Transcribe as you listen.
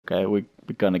Okay, we're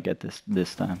gonna get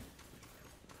this time.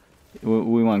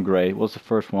 We went great. It was the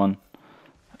first one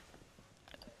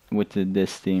with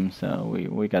this team, so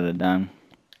we got it done.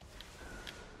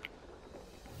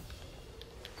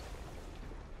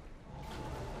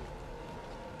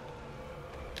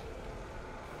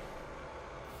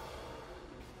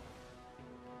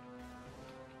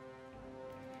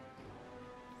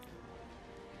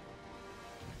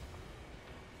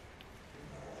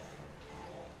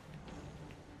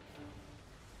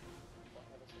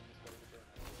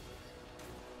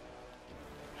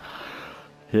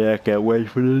 Yeah, I can't wait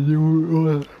for the new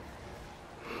one.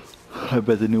 I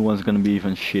bet the new one's gonna be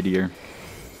even shittier.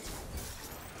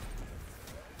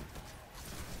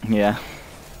 Yeah.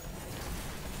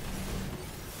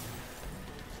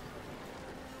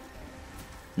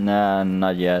 Nah,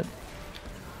 not yet.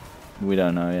 We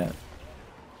don't know yet.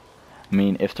 I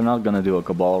mean, if they're not gonna do a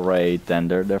Cabal raid, then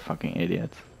they're fucking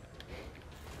idiots.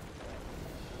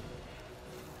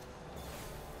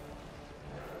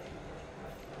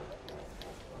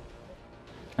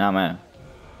 Ah man.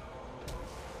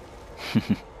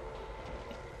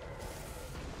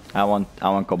 I want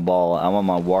Cabal. I want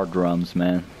my war drums,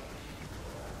 man.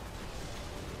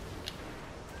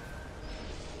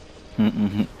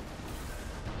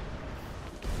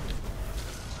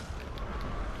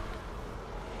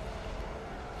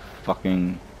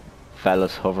 Fucking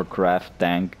Phallus hovercraft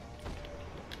tank.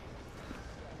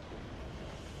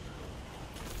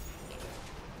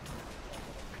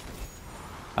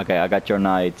 Okay, I got your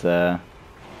knight.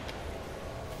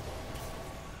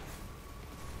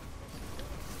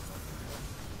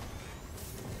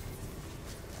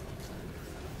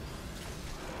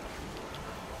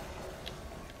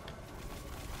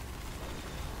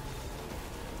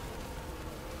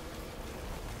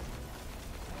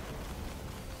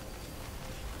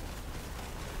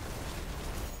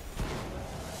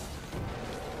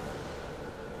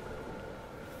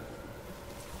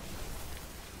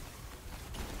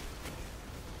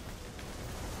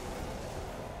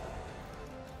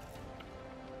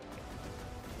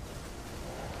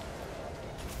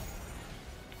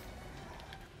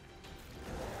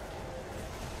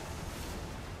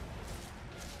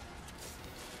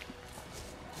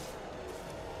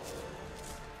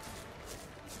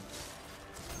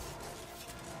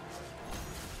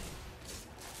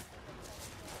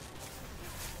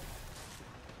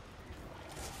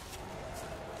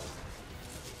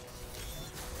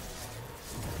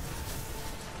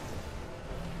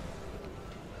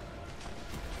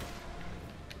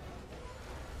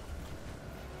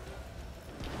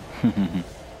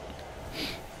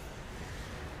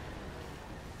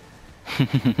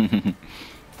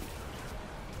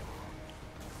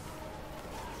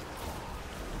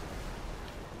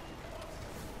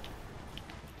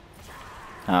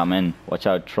 Ah man, watch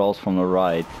out, trolls from the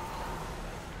right.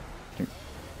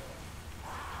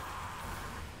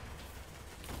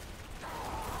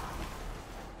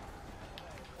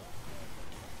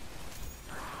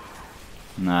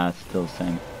 Nah, it's still the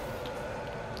same.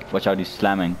 Watch out, he's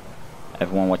slamming.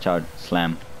 Everyone watch out,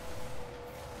 slam.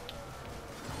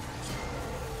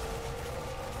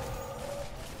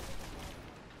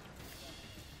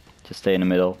 Just stay in the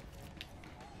middle.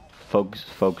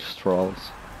 Focus trolls.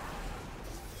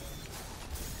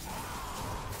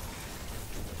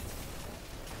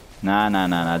 Nah,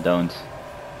 don't.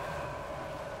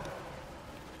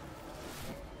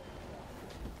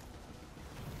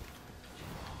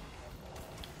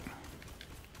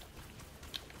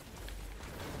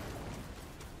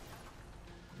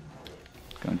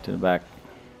 Going to the back.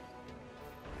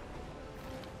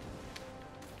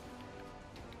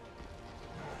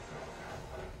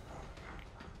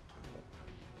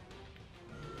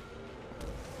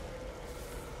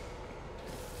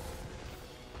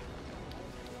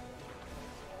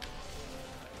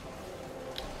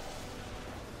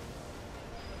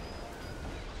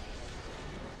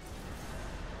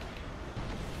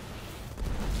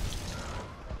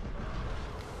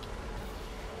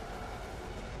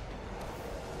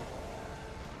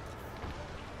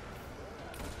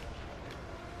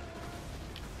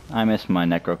 I miss my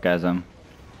necrochasm.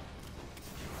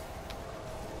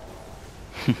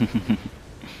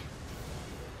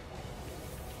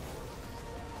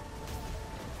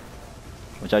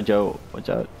 Watch out, Joe. Watch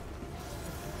out.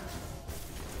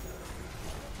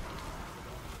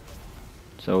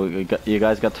 So you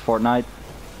guys got the Fortnite?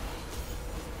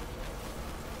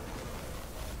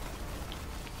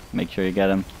 Make sure you get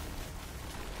him.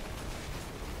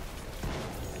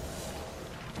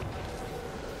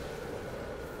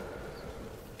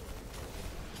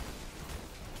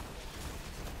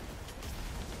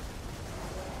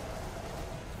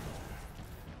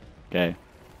 Okay.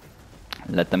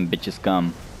 Let them bitches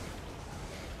come.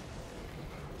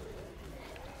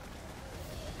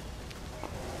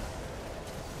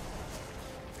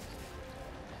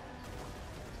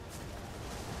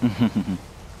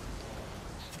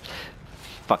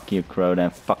 Fuck you,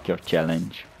 Crota. Fuck your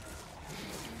challenge.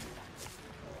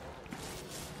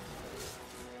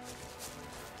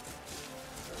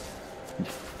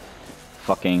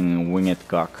 Fucking winged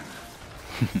cock.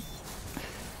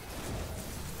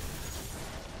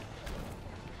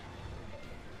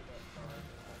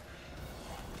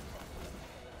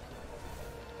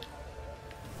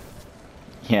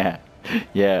 Yeah,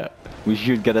 yeah. We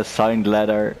should get a signed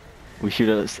letter. We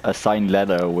should a signed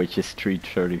letter, which is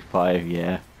 335.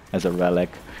 Yeah, as a relic.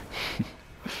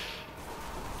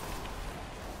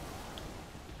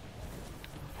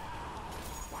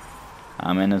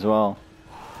 I'm in as well.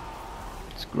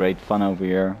 It's great fun over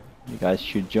here. You guys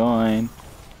should join.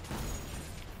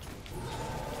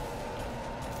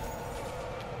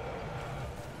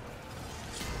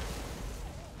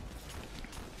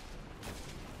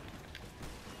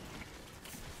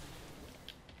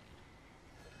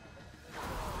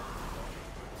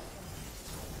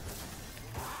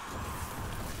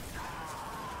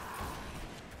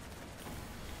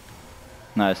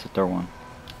 Nice, the third one.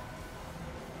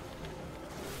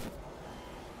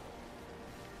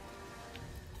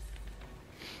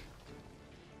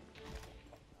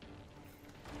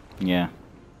 Yeah.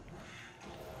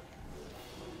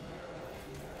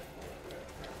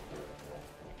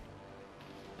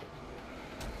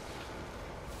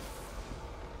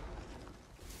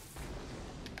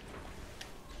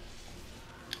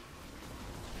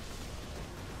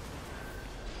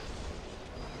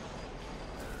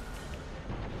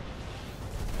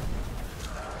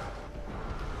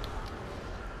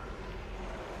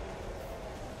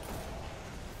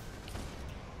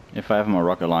 If I have my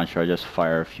rocket launcher, I just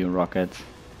fire a few rockets.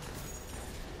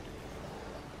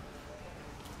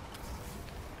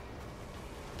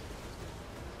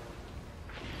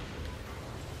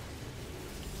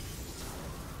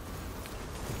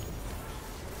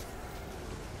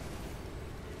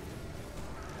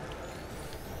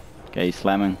 Okay, he's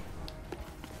slamming.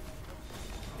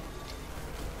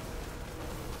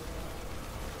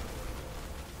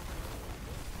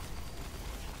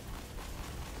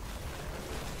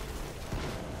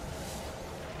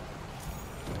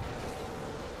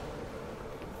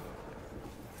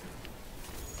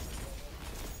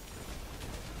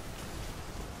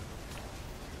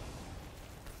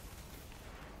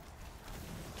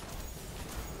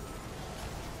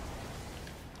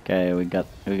 Okay, we got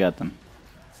them.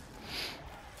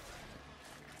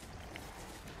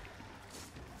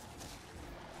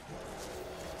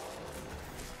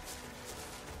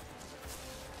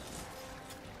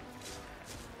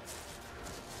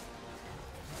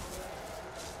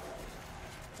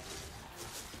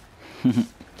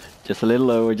 Just a little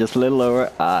lower, just a little lower.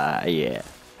 Ah, yeah.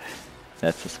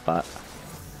 That's the spot.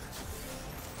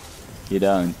 You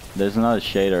don't. There's not a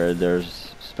shader,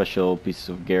 there's special pieces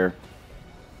of gear.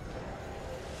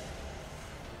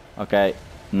 Okay,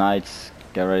 knights,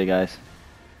 get ready guys.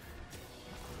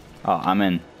 Oh, I'm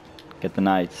in. Get the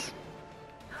knights.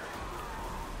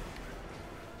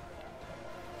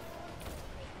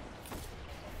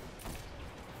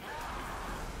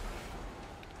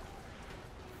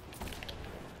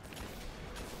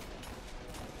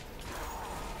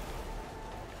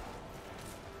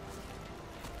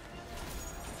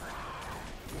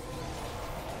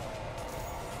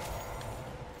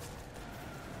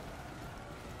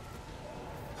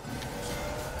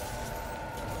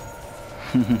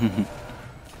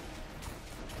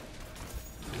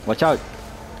 Watch out!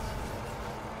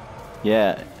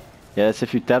 Yeah, yeah, that's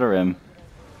if you tether him.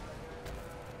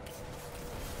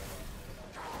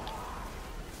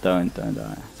 Don't.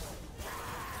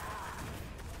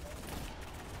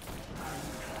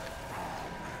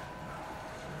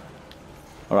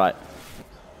 Alright.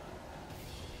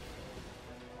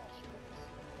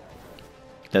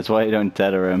 That's why you don't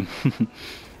tether him.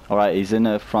 Alright, he's in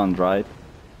the front, right?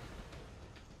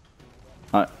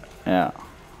 Yeah.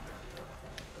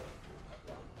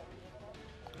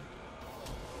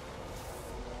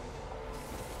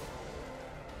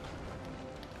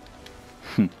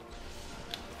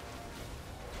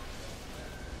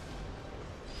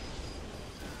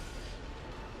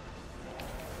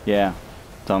 Yeah,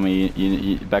 Tommy,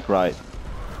 you back right.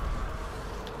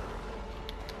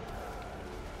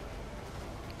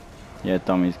 Yeah,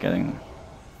 Tommy's getting.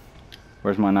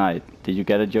 Where's my knight? Did you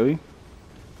get it, Joey?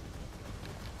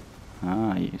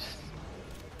 Ah, yes.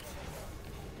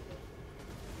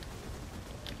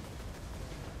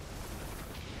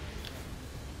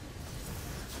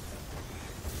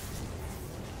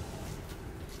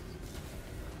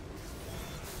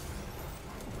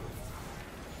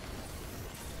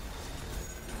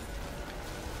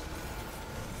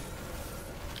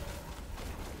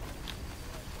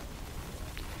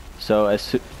 So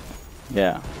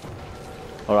yeah.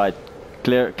 All right,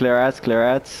 clear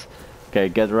ads. Okay,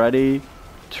 get ready.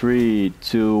 3,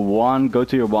 2, 1. Go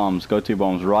to your bombs. Go to your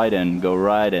bombs. Right in. Go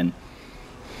right in.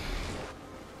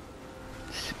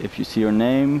 If you see your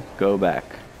name, go back.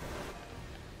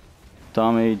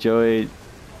 Tommy, Joey,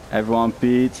 everyone,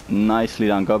 Pete, nicely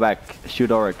done. Go back.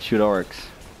 Shoot Oryx. Shoot Oryx.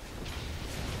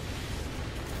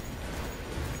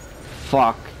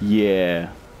 Fuck yeah.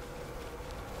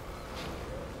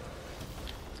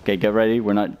 Okay, get ready.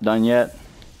 We're not done yet.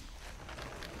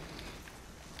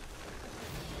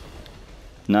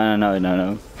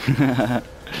 No.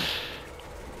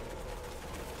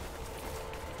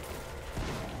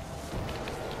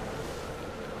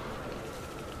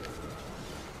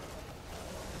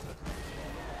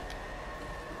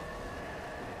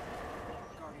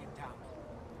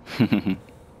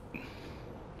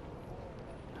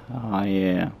 Oh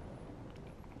yeah.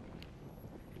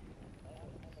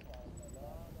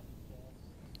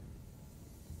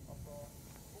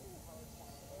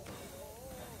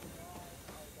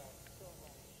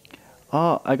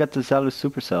 Oh, I got the Zalus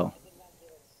Supercell.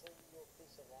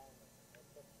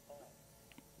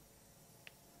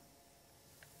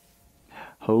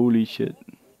 Holy shit.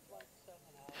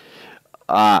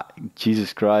 Ah,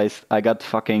 Jesus Christ. I got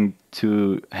fucking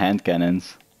 2 hand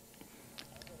cannons.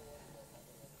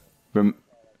 Rem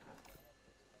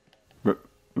re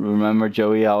remember,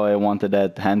 Joey, how I wanted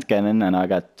that hand cannon and I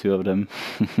got 2 of them?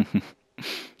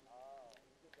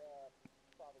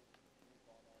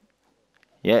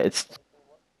 Yeah, it's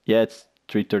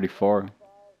 334.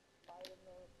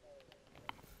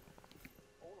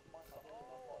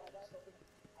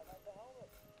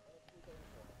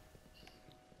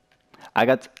 I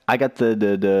got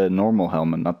the normal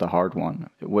helmet, not the hard one,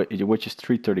 which is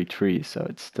 333, so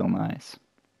it's still nice.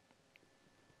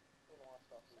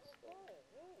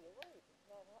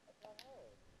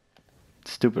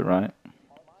 Stupid, right?